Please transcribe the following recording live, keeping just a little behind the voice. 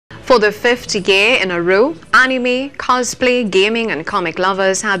For the 5th year in a row, anime, cosplay, gaming and comic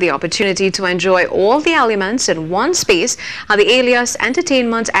lovers had the opportunity to enjoy all the elements in one space at the Alias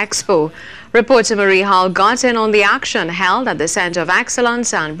Entertainment Expo. Reporter Marie Hall got in on the action held at the Center of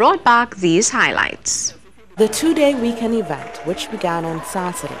Excellence and brought back these highlights. The two-day weekend event, which began on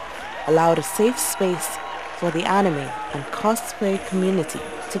Saturday, allowed a safe space for the anime and cosplay community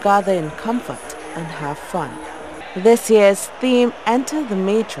to gather in comfort and have fun. This year's theme, Enter the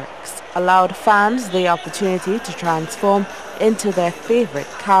Matrix, allowed fans the opportunity to transform into their favorite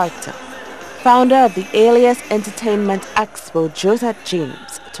character. Founder of the Alias Entertainment Expo, Joseph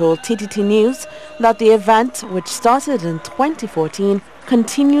James, told TTT News that the event, which started in 2014,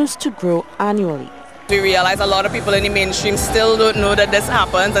 continues to grow annually. We realize a lot of people in the mainstream still don't know that this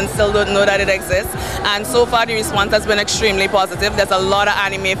happens and still don't know that it exists, and so far the response has been extremely positive. There's a lot of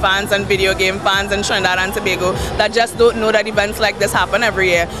anime fans and video game fans in Trinidad and Tobago that just don't know that events like this happen every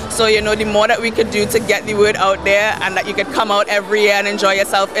year. So the more that we could do to get the word out there and that you could come out every year and enjoy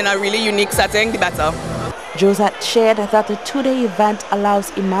yourself in a really unique setting, the better. Josette shared that the two-day event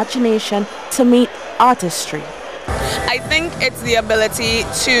allows imagination to meet artistry. I think it's the ability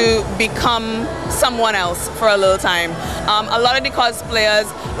to become someone else for a little time. A lot of the cosplayers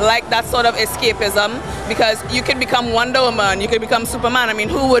like that sort of escapism because you can become Wonder Woman, you can become Superman. I mean,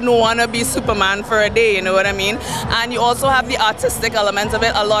 who wouldn't want to be Superman for a day, you know what I mean? And you also have the artistic element of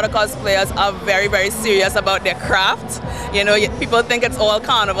it. A lot of cosplayers are very, very serious about their craft. People think it's all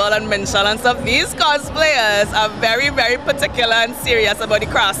carnival and minstrel and stuff. These cosplayers are very, very particular and serious about the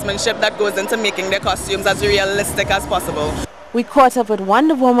craftsmanship that goes into making their costumes as realistic as possible. We caught up with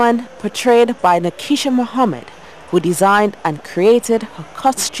Wonder Woman, portrayed by Nakisha Muhammad, who designed and created her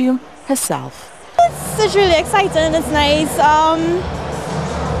costume herself. It's really exciting, it's nice.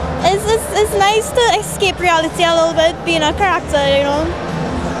 It's nice to escape reality a little bit, being a character,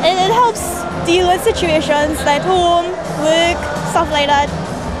 It helps deal with situations like home, work, stuff like that.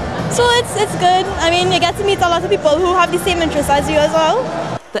 So it's good. I mean, you get to meet a lot of people who have the same interests as you as well.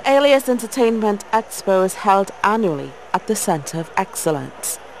 The Alias Entertainment Expo is held annually at the Center of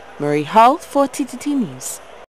Excellence. Marie Hall for TTT News.